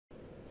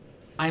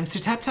I'm Sir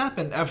Tap Tap,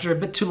 and after a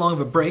bit too long of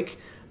a break,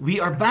 we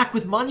are back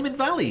with Monument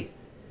Valley.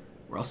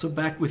 We're also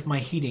back with my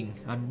heating.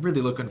 I'm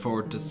really looking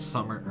forward to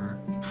summer, or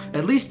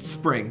at least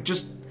spring.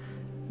 Just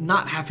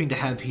not having to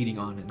have heating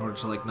on in order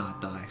to, like,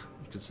 not die.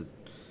 Because it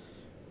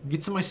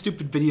gets in my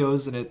stupid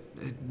videos and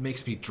it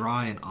makes me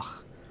dry and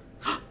ugh.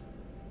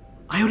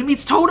 Iota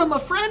meets Totem, a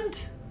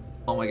friend!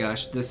 Oh my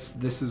gosh, this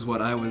is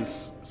what I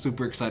was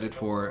super excited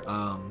for.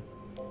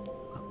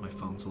 My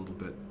phone's a little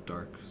bit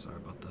dark. Sorry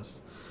about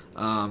this.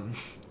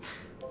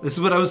 This is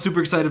what I was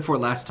super excited for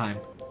last time.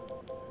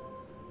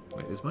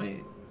 Wait, is my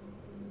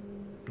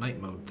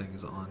night mode thing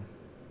is on?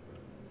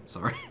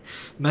 Sorry.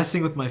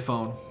 Messing with my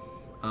phone.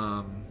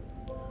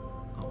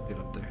 I'll get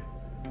up there.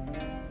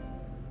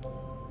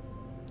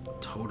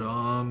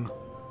 Totem.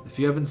 If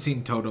you haven't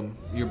seen Totem,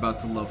 you're about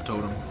to love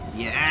Totem.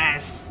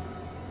 Yes!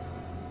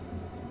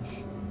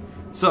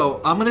 So,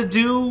 I'm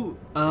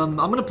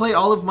gonna play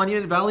all of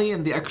Monument Valley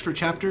and the extra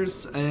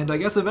chapters, and I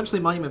guess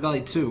eventually Monument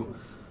Valley 2.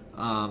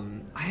 I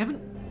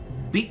haven't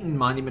beaten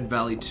Monument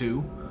Valley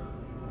 2.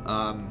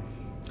 I'm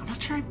not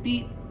sure I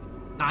beat...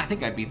 Nah, I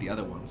think I beat the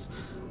other ones.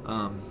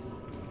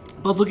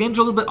 Puzzle games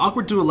are a little bit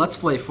awkward to do a Let's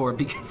Play for,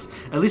 because,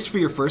 at least for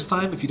your first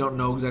time, if you don't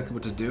know exactly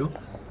what to do,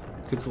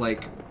 because,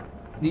 like,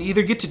 you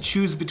either get to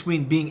choose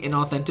between being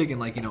inauthentic and,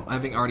 like, you know,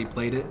 having already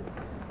played it,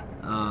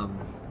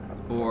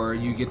 or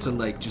you get to,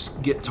 like,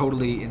 just get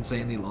totally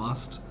insanely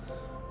lost,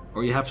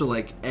 or you have to,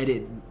 like,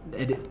 edit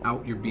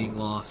out your being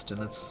lost,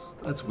 and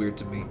that's weird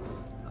to me.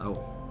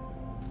 Oh.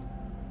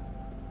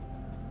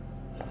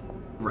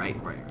 Right.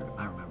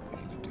 I remember what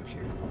I need to do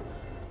here.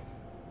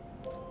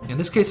 In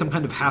this case, I'm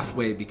kind of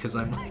halfway because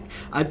I'm like...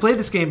 I played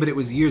this game, but it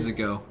was years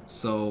ago,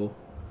 so...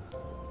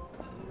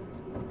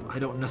 I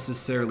don't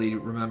necessarily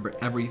remember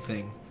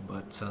everything,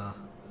 but... God,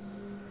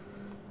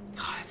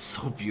 it's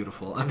so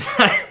beautiful. I mean,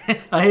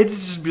 I hate to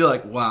just be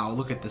like, wow,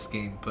 look at this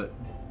game, but...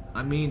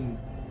 I mean...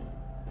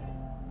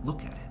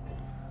 Look at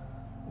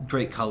it.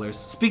 Great colors.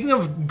 Speaking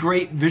of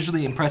great,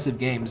 visually impressive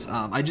games,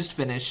 I just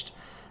finished...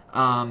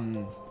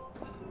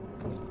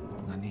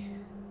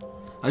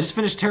 I just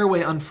finished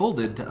Tearaway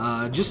Unfolded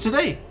just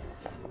today.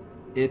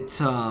 It's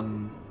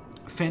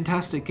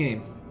fantastic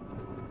game.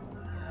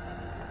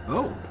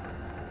 Oh.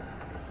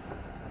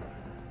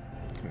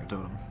 Come here,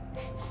 Totem.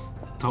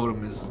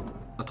 Totem is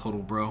a total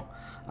bro.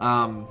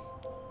 Yeah,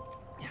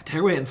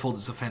 Tearaway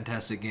Unfolded is a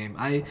fantastic game.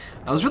 I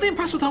was really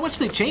impressed with how much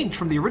they changed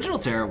from the original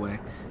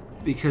Tearaway,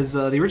 because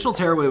the original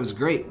Tearaway was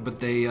great, but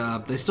they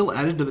still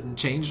added to it and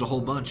changed a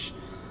whole bunch.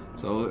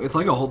 So it's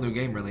like a whole new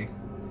game, really.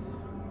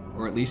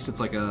 Or at least it's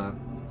like a,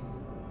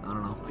 I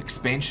don't know,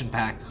 expansion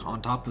pack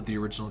on top of the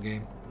original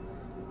game.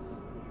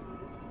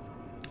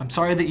 I'm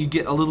sorry that you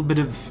get a little bit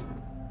of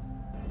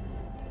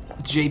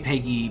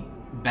JPEG-y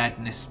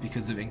badness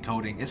because of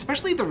encoding,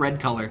 especially the red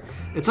color.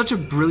 It's such a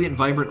brilliant,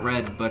 vibrant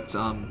red, but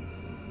I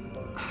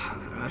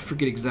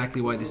forget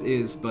exactly why this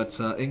is, but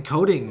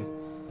encoding,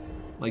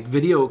 like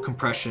video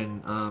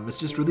compression, it's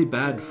just really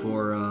bad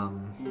for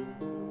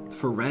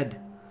red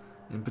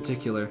in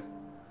particular.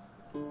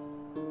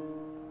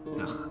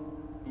 Ugh,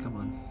 come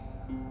on.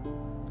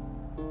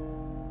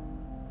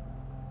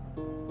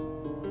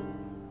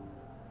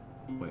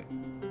 Wait,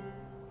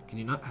 can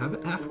you not have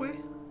it halfway?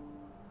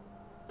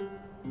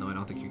 No, I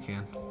don't think you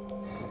can.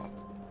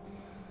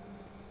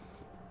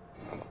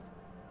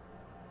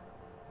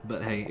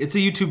 But hey, it's a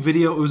YouTube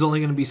video. It was only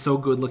going to be so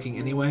good looking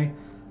anyway.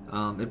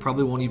 It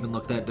probably won't even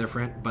look that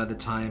different by the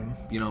time,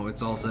 you know,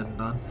 it's all said and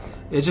done.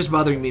 It's just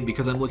bothering me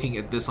because I'm looking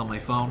at this on my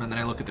phone and then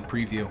I look at the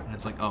preview and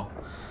it's like, oh,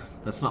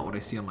 that's not what I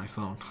see on my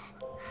phone.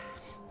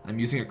 I'm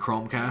using a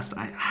Chromecast.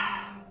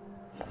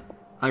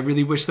 I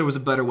really wish there was a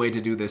better way to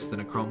do this than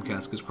a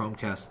Chromecast, because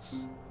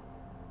Chromecasts,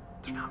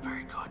 they're not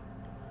very good.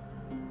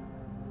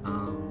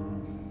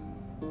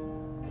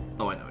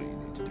 Oh, I know what you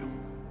need to do.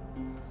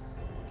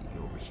 Get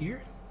you over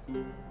here.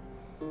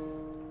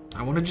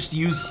 I want to just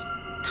use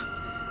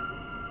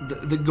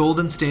the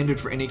golden standard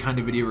for any kind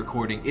of video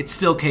recording. It's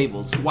still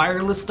cables.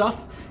 Wireless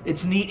stuff,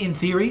 it's neat in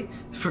theory.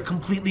 For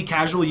completely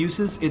casual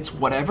uses, it's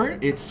whatever.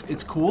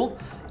 It's cool.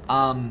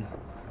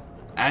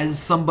 As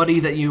somebody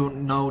that you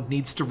know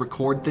needs to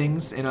record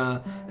things in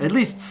a at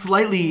least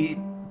slightly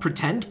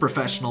pretend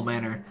professional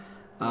manner,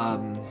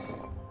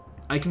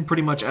 I can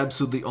pretty much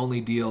absolutely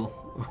only deal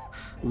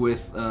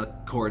with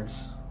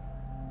chords.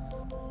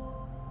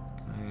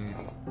 Okay.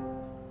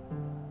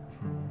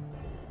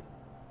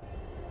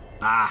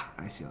 Ah,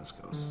 I see how this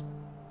goes.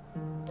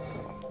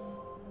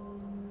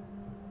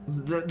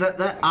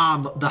 The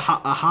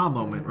aha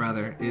moment,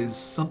 rather, is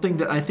something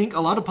that I think a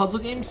lot of puzzle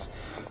games,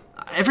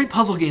 every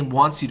puzzle game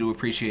wants you to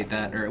appreciate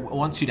that, or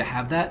wants you to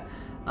have that.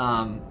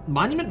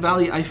 Monument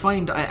Valley, I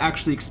find I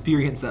actually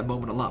experience that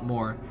moment a lot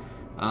more.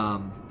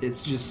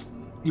 It's just,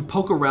 you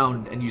poke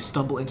around and you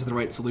stumble into the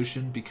right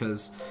solution,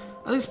 because,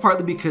 I think it's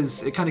partly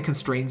because it kind of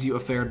constrains you a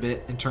fair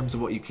bit in terms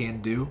of what you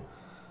can do.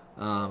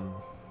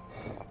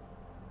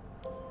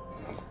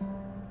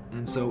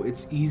 And so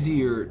it's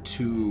easier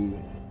to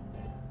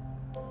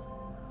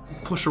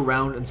push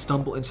around and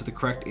stumble into the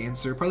correct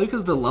answer, probably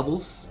because the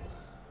levels,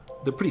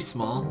 they're pretty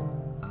small.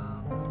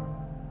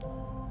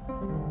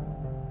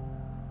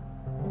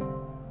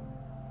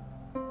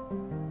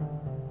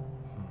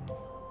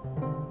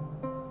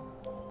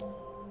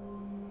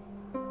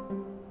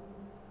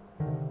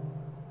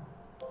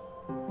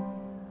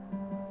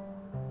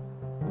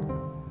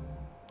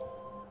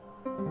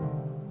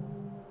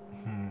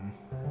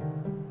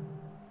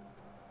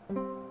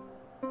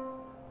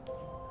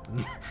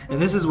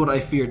 And this is what I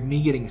feared,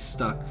 me getting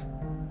stuck.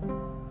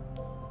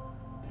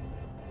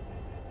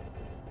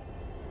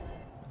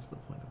 What's the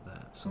point of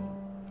that? So,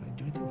 can I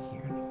do anything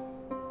here?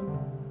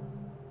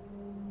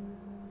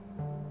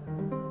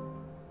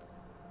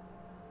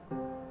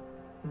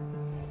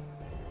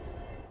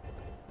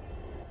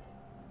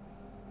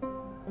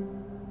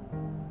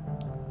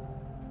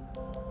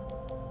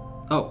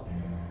 Oh.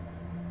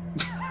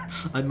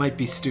 I might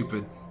be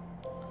stupid.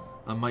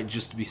 I might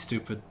just be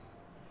stupid.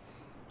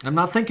 I'm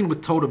not thinking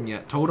with Totem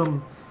yet.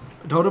 Totem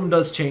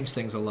does change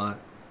things a lot.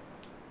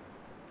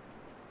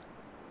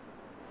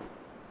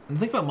 And the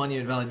thing about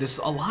Monument Valley, there's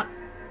a lot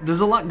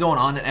going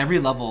on at every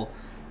level.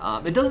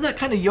 It does that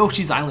kind of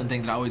Yoshi's Island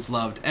thing that I always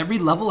loved. Every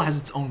level has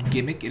its own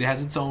gimmick. It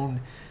has its own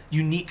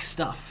unique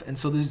stuff. And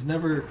so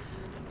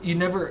you're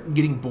never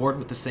getting bored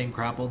with the same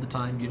crap all the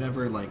time. You're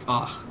never like,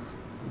 oh,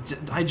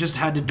 I just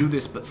had to do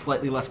this, but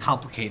slightly less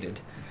complicated.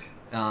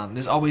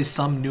 There's always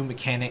some new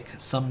mechanic,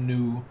 some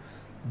new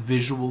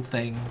visual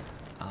thing.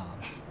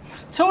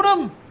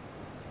 Totem!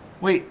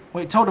 Wait,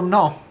 Totem,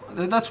 no.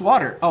 That's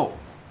water. Oh.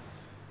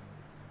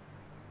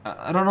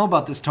 I don't know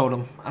about this,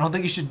 Totem. I don't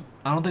think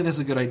that's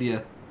a good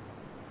idea.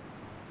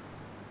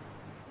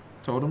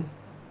 Totem?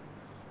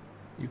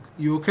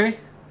 You okay?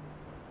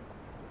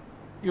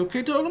 You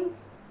okay, Totem?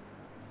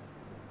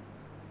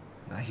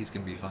 Nah, he's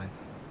gonna be fine.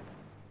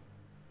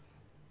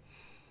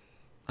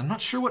 I'm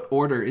not sure what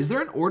order. Is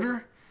there an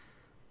order?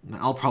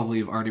 I'll probably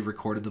have already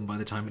recorded them by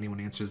the time anyone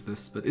answers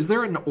this, but is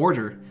there an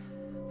order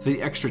for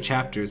the extra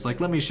chapters? Like,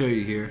 let me show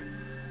you here.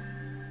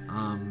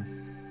 I'm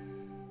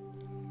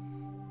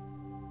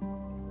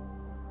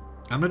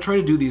gonna try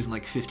to do these in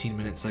like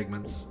 15-minute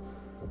segments.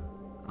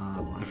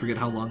 I forget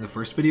how long the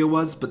first video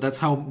was, but that's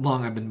how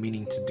long I've been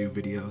meaning to do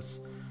videos.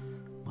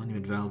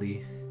 Monument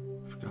Valley,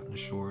 Forgotten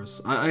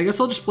Shores. I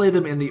guess I'll just play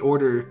them in the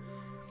order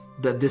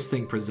that this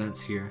thing presents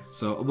here.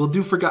 So we'll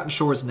do Forgotten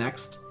Shores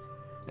next,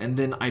 and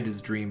then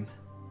Ida's Dream.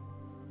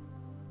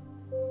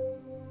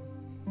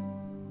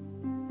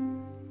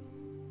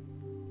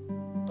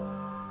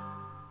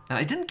 And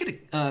I didn't get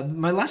it.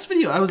 My last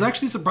video, I was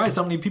actually surprised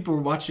how many people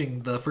were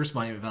watching the first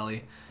Monument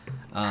Valley.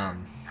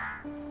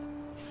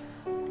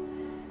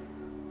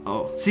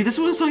 Oh, see, this is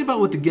what I was talking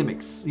about with the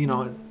gimmicks, you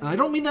know, and I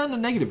don't mean that in a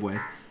negative way.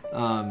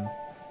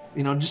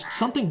 You know, just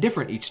something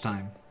different each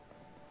time.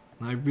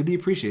 I really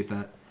appreciate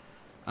that.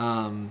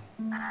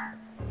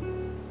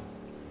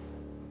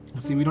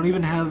 See, we don't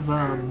even have,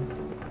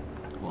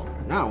 well,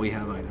 now we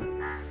have Ida.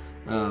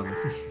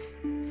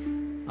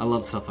 I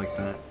love stuff like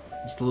that.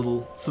 Just a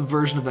little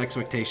subversion of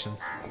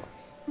expectations.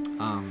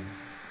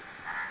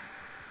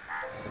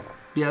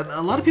 Yeah,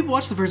 a lot of people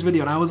watched the first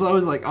video, and I was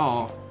always like,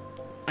 oh,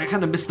 I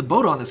kind of missed the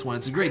boat on this one.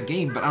 It's a great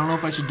game, but I don't know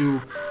if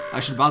I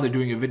should bother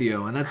doing a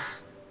video. And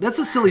that's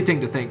a silly thing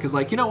to think, because,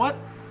 like, you know what?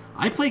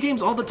 I play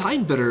games all the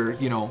time that are,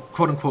 you know,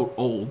 quote-unquote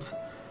old.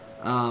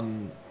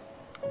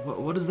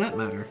 What does that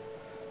matter?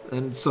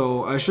 And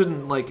so I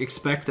shouldn't, like,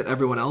 expect that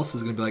everyone else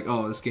is going to be like,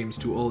 oh, this game's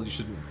too old, you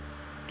shouldn't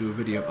do a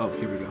video. Oh,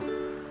 here we go.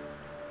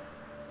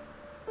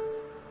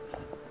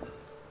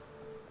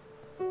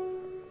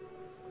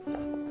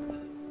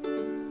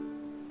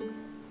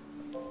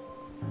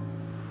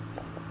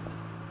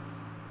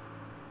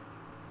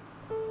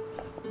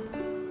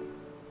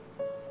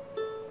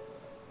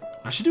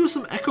 I should do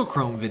some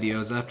Echochrome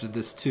videos after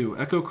this too.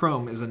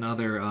 Echochrome is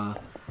another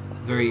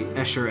very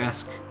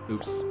Escher-esque,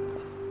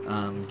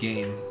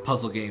 game,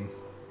 puzzle game.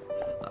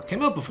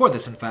 Came out before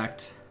this, in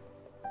fact.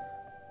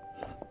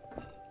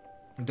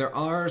 There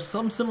are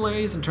some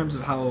similarities in terms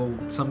of how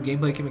some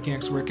gameplay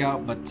mechanics work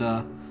out, but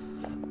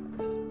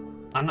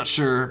I'm not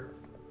sure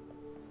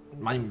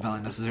Monument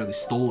Valley necessarily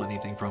stole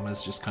anything from it.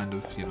 It's just kind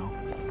of, you know,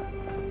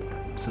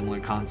 similar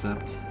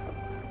concept.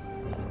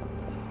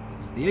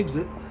 There's the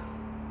exit.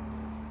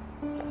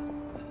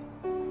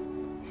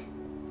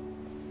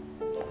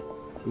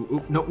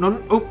 Ooh, no,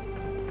 oh!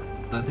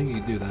 I think you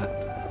can do that.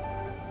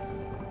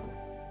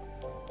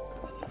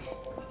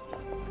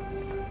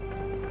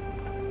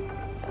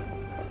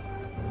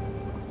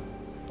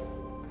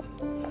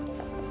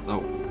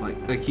 Oh,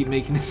 like, I keep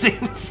making the same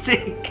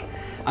mistake.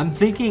 I'm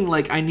thinking,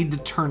 like, I need to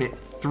turn it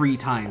 3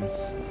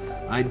 times.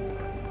 I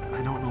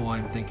don't know why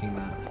I'm thinking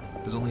that.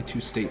 There's only 2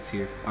 states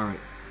here. Alright.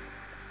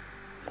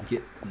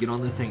 Get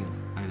on the thing.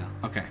 I know.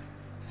 Okay.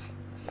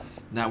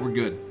 Now we're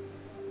good.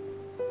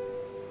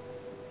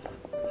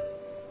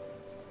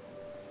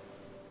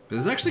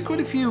 There's actually quite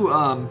a few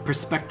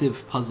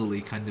perspective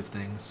puzzly kind of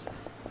things.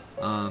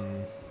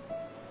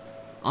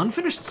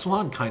 Unfinished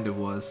Swan kind of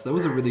was. That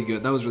was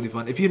really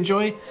fun. If you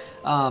enjoy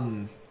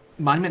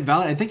Monument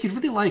Valley, I think you'd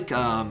really like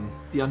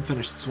the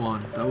Unfinished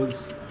Swan. That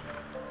was a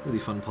really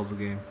fun puzzle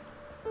game.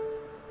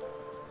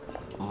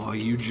 Oh,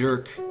 you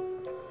jerk.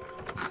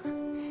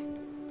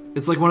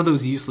 It's like one of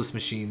those useless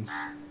machines.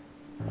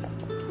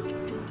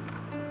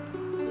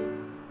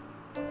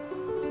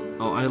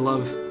 Oh, I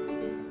love...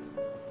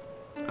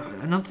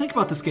 Another thing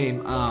about this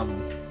game,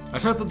 I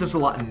talk about this a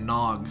lot in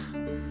Nog,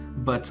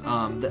 but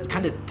that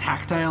kind of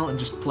tactile and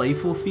just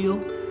playful feel.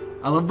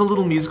 I love the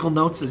little musical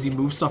notes as you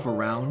move stuff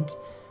around,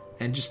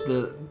 and just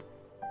that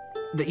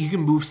you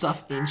can move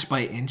stuff inch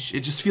by inch.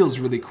 It just feels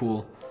really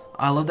cool.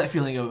 I love that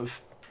feeling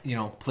of, you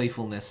know,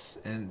 playfulness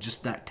and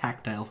just that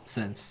tactile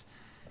sense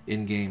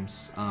in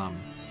games.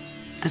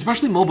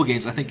 Especially mobile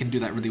games, I think, can do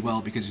that really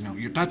well because, you know,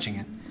 you're touching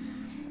it.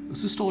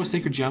 Those who stole our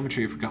sacred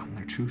geometry have forgotten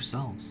their true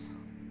selves.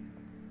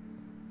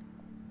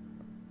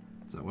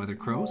 Is that why they're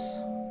crows?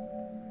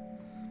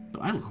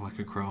 But I look like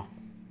a crow.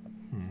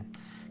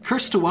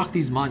 Cursed to walk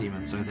these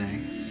monuments, are they?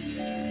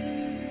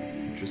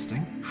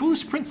 Interesting.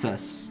 Foolish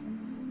princess.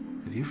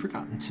 Have you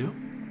forgotten too?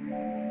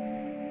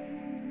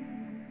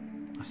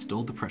 I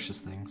stole the precious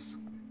things.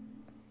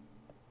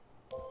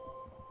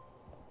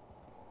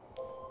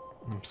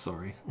 I'm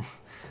sorry.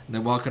 They're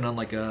walking on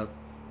like a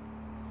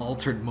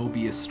altered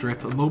Mobius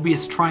strip, a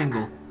Mobius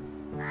triangle,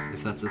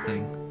 if that's a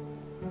thing.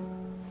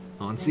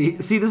 Oh, and see,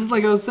 this is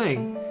like I was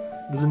saying.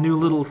 There's a new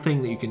little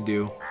thing that you can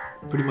do.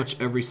 Pretty much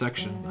every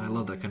section. I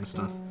love that kind of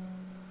stuff.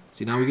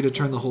 See, now we get to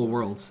turn the whole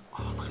world.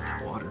 Oh, look at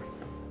that water.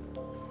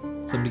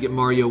 Somebody get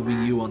Mario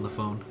Wii U on the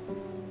phone.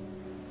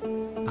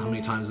 How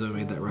many times have I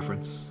made that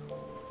reference?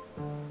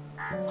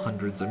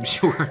 Hundreds, I'm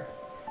sure.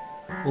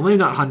 Well, maybe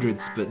not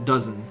hundreds, but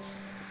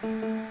dozens.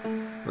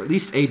 Or at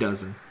least a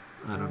dozen.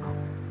 I don't know.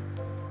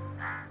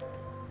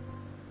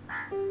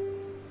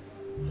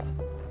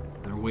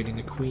 They're awaiting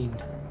a queen.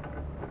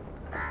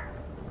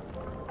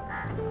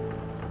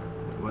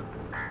 What?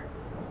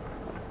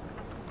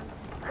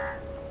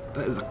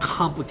 That is a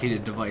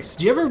complicated device.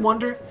 Do you ever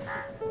wonder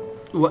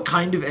what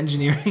kind of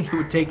engineering it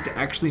would take to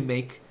actually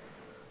make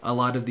a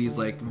lot of these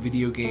like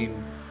video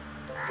game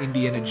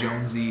Indiana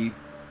Jonesy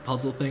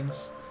puzzle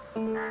things?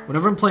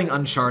 Whenever I'm playing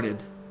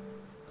Uncharted,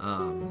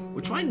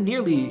 which I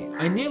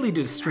nearly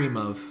did a stream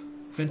of.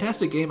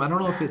 Fantastic game. I don't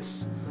know if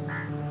it's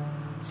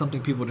something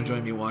people would enjoy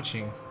me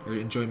watching or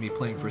enjoy me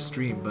playing for a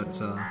stream,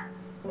 but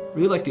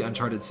really like the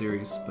Uncharted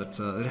series. But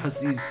it has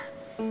these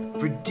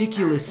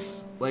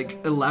ridiculous,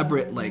 like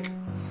elaborate, like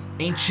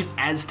ancient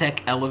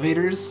Aztec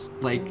elevators,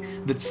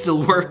 like that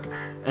still work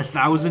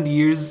 1,000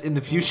 years in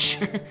the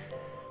future.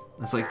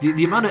 It's like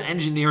the amount of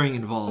engineering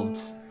involved.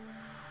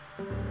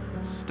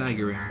 It's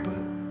staggering, but.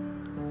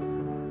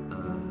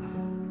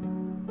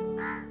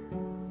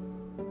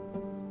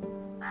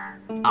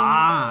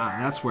 Ah,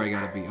 that's where I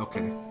gotta be.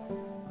 Okay.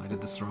 I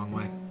did this the wrong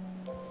way.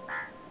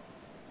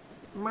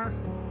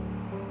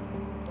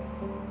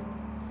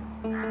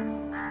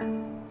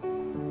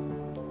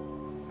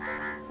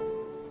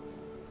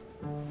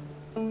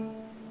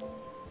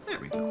 There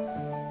we go.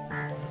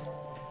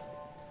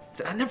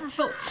 I never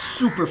felt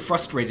super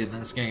frustrated in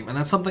this game, and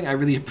that's something I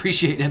really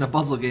appreciate in a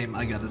puzzle game,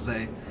 I gotta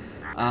say.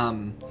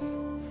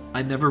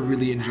 I never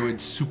really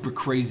enjoyed super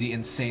crazy,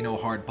 insane-o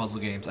hard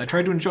puzzle games. I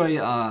tried to enjoy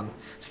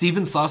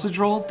Steven's Sausage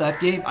Roll, that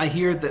game. I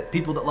hear that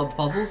people that love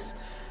puzzles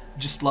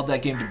just love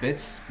that game to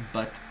bits,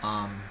 but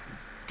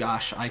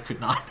gosh, I could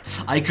not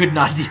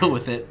deal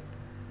with it.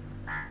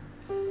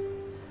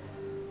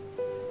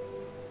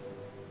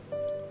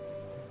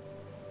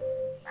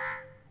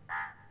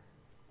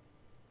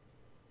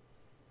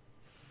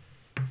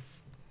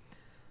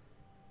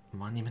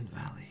 Monument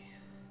Valley.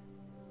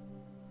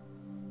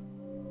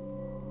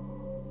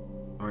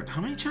 Alright,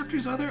 how many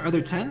chapters are there? Are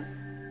there 10?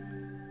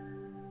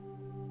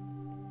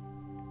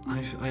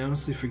 I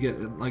honestly forget.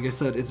 Like I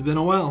said, it's been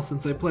a while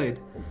since I played.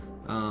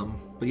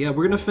 But yeah,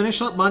 we're gonna finish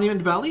up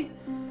Monument Valley.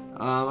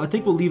 I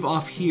think we'll leave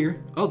off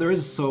here. Oh, there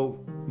is, so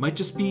might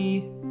just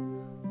be.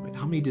 Wait,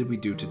 how many did we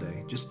do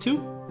today? Just 2?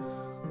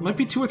 Might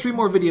be 2 or 3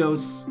 more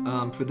videos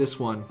for this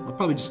one. Well,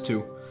 probably just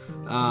 2.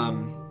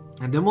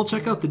 And then we'll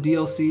check out the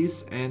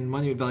DLCs and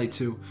Monument Valley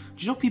 2.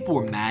 Did you know people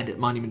were mad at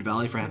Monument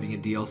Valley for having a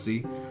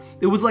DLC?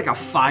 It was like a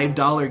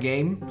 $5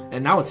 game,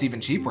 and now it's even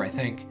cheaper, I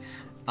think.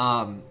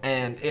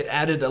 And it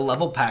added a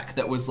level pack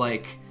that was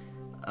like,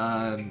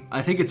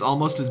 I think it's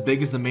almost as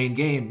big as the main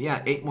game.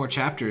 Yeah, 8 more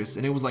chapters,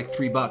 and it was like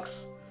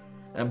 $3.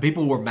 And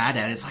people were mad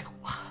at it. It's like,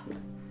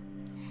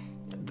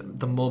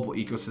 the mobile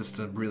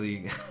ecosystem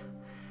really,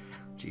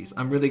 jeez.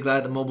 I'm really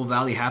glad that Mobile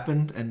Valley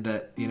happened, and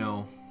that, you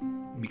know,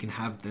 we can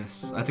have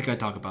this. I think I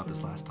talked about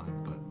this last time,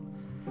 but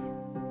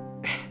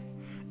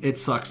it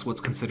sucks what's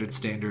considered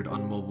standard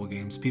on mobile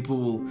games. People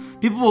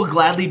will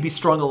gladly be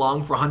strung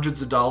along for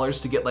hundreds of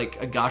dollars to get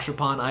like a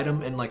gashapon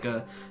item and like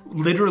a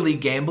literally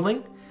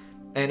gambling,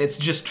 and it's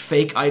just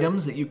fake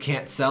items that you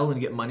can't sell and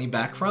get money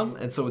back from,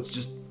 and so it's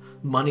just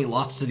money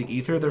lost to the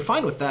ether. They're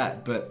fine with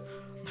that, but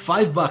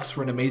 $5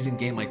 for an amazing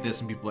game like this,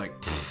 and people are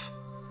like, pfft,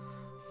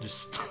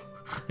 just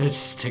it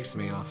just ticks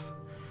me off.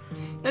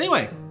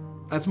 Anyway,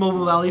 that's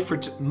Mobile Valley for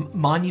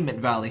Monument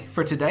Valley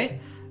for today.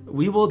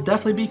 We will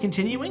definitely be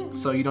continuing,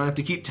 so you don't have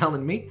to keep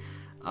telling me.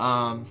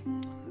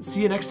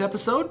 See you next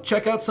episode.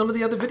 Check out some of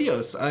the other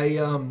videos.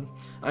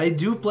 I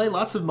do play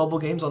lots of mobile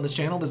games on this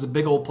channel. There's a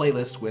big old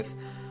playlist with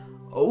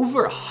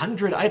over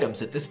 100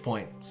 items at this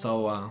point.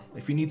 So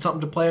if you need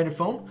something to play on your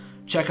phone,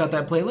 check out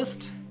that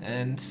playlist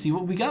and see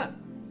what we got.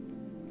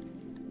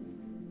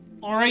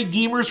 Alright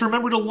gamers,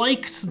 remember to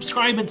like,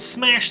 subscribe, and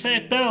smash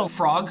that bell.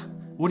 Frog,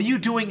 what are you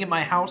doing in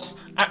my house?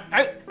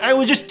 I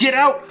would just get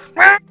out.